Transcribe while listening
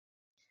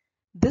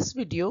This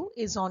video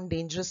is on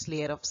dangerous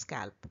layer of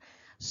scalp.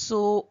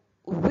 So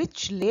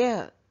which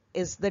layer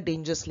is the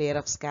dangerous layer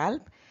of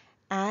scalp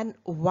and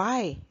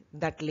why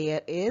that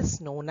layer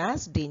is known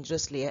as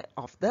dangerous layer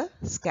of the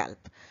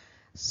scalp?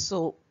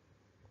 So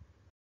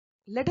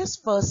let us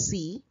first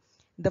see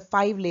the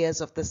 5 layers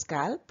of the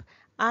scalp.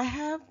 I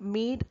have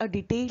made a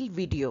detailed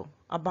video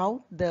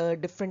about the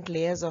different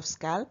layers of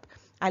scalp.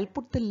 I'll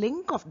put the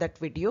link of that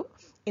video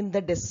in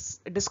the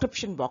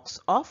description box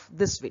of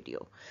this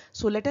video.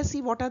 So let us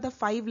see what are the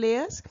 5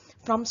 layers.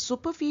 From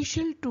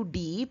superficial to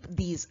deep,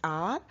 these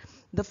are: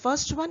 the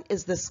first one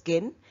is the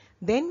skin.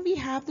 Then we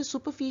have the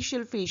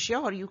superficial fascia,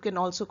 or you can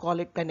also call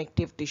it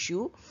connective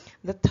tissue.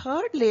 The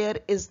third layer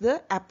is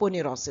the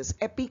aponeurosis,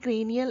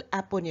 epicranial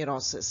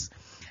aponeurosis,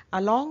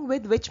 along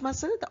with which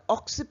muscle? The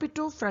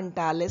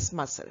occipitofrontalis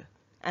muscle.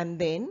 And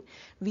then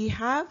we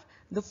have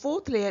the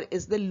fourth layer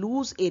is the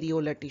loose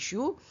areolar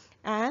tissue,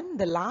 and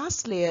the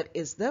last layer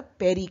is the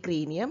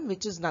pericranium,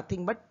 which is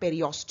nothing but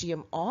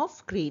periosteum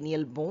of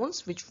cranial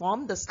bones which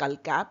form the skull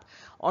cap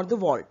or the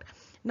vault.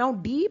 Now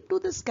deep to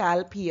the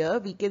scalp here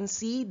we can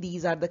see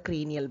these are the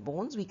cranial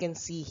bones, we can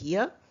see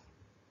here.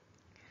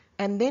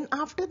 And then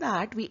after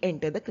that we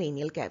enter the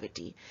cranial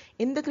cavity.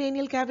 In the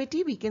cranial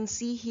cavity we can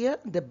see here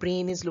the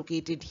brain is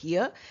located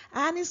here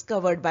and is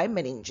covered by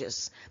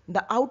meninges.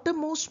 The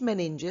outermost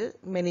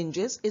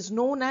meninges is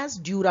known as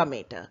dura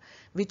mater,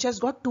 which has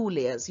got 2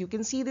 layers. You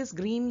can see this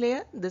green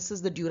layer, this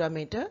is the dura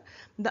mater.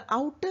 The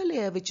outer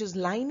layer which is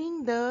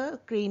lining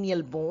the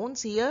cranial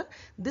bones here,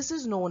 this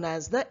is known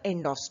as the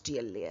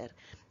endosteal layer.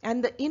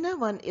 And the inner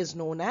one is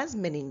known as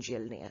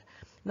meningeal layer.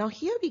 Now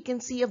here we can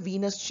see a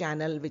venous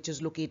channel which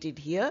is located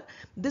here.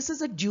 This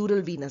is a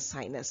dural venous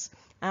sinus,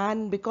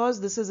 and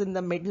because this is in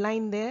the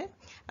midline there,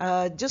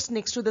 just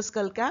next to the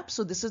skull cap,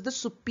 so this is the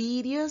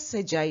superior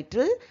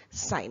sagittal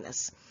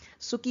sinus.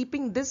 So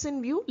keeping this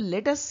in view,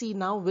 let us see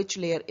now which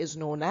layer is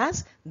known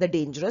as the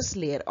dangerous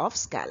layer of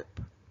scalp.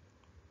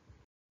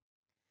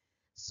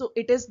 So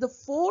it is the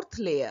fourth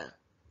layer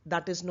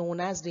that is known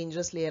as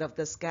dangerous layer of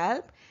the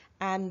scalp,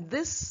 and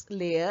this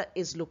layer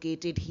is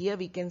located here.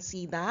 We can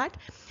see that.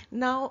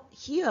 Now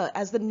here,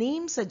 as the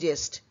name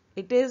suggests,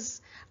 it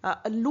is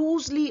a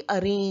loosely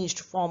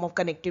arranged form of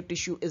connective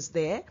tissue is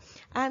there,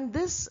 and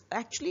this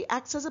actually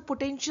acts as a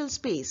potential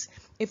space.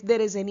 If there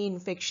is any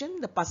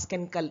infection, the pus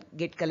can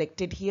get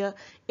collected here.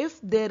 If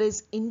there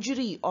is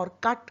injury or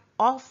cut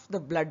of the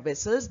blood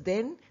vessels,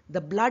 then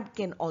the blood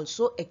can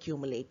also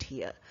accumulate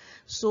here.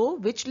 So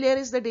which layer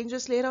is the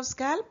dangerous layer of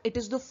scalp? It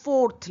is the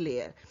fourth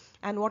layer.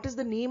 And what is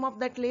the name of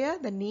that layer?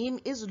 The name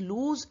is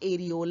loose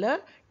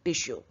areolar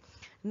tissue.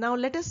 Now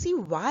let us see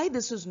why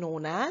this is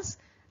known as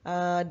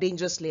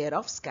dangerous layer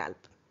of scalp.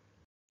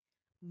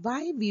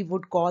 Why we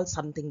would call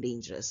something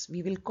dangerous?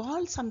 We will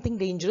call something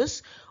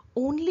dangerous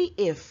only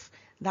if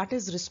that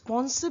is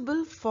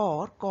responsible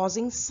for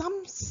causing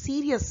some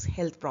serious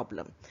health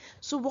problem.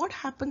 So what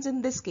happens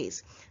in this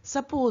case?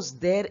 Suppose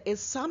there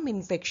is some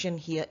infection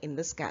here in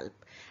the scalp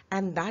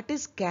and that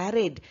is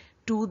carried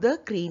to the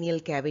cranial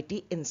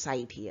cavity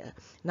inside here.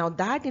 Now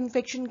that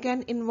infection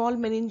can involve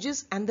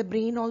meninges and the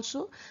brain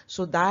also.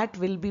 So that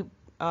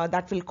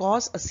will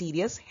cause a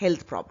serious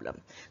health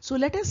problem. So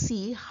let us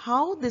see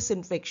how this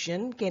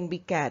infection can be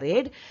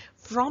carried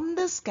from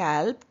the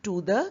scalp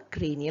to the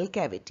cranial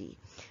cavity.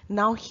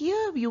 Now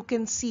here you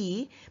can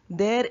see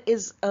there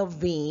is a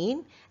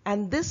vein,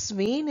 and this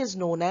vein is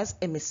known as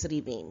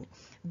emissary vein.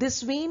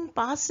 This vein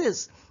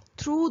passes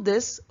through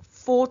this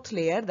fourth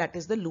layer, that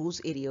is the loose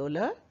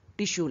areolar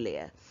tissue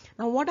layer.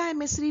 Now what are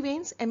emissary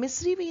veins?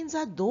 Emissary veins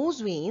are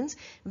those veins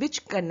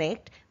which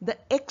connect the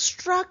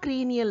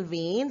extracranial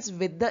veins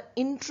with the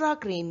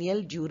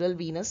intracranial dural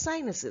venous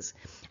sinuses,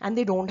 and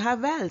they don't have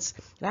valves,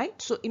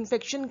 right? So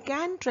infection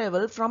can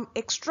travel from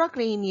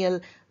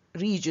extracranial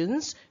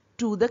regions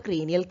to the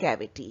cranial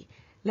cavity.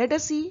 Let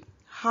us see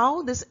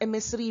how this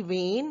emissary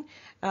vein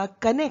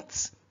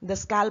connects the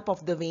scalp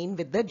of the vein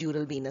with the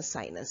dural venous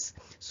sinus.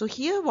 So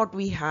here what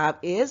we have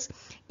is,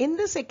 in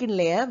the second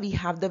layer we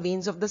have the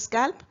veins of the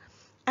scalp,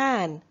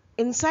 and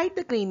inside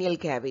the cranial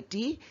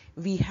cavity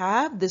we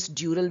have this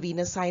dural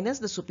venous sinus,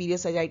 the superior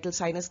sagittal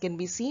sinus can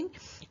be seen,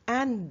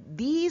 and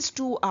these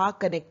two are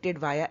connected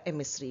via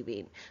emissary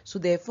vein. So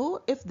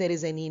therefore if there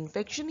is any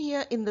infection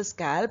here in the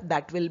scalp,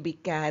 that will be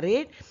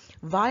carried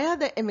via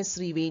the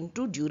emissary vein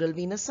to dural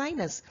venous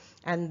sinus,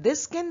 and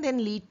this can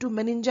then lead to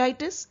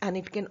meningitis, and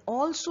it can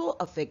also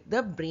affect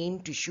the brain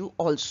tissue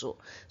also.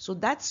 So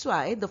that's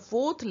why the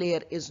fourth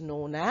layer is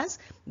known as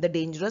the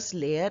dangerous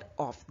layer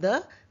of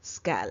the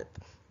scalp,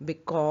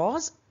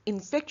 because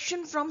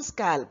infection from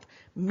scalp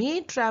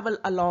may travel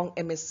along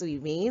emissary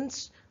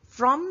veins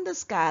from the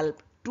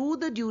scalp to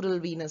the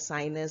dural venous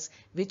sinus,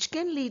 which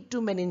can lead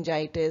to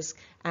meningitis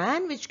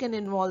and which can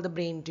involve the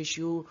brain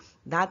tissue.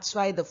 That's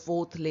why the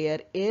fourth layer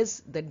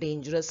is the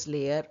dangerous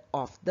layer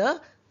of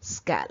the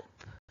scalp.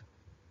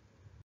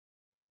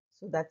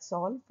 So that's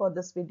all for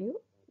this video.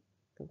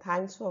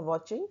 Thanks for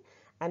watching,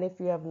 and if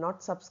you have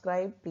not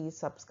subscribed, please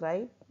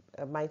subscribe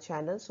my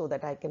channel so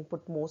that I can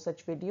put more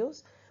such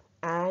videos.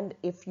 And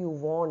if you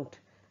want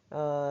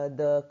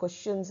the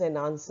questions and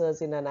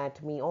answers in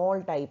anatomy,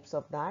 all types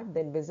of that,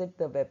 then visit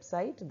the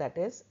website, that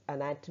is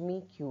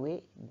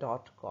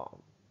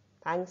anatomyqa.com.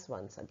 Thanks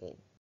once again.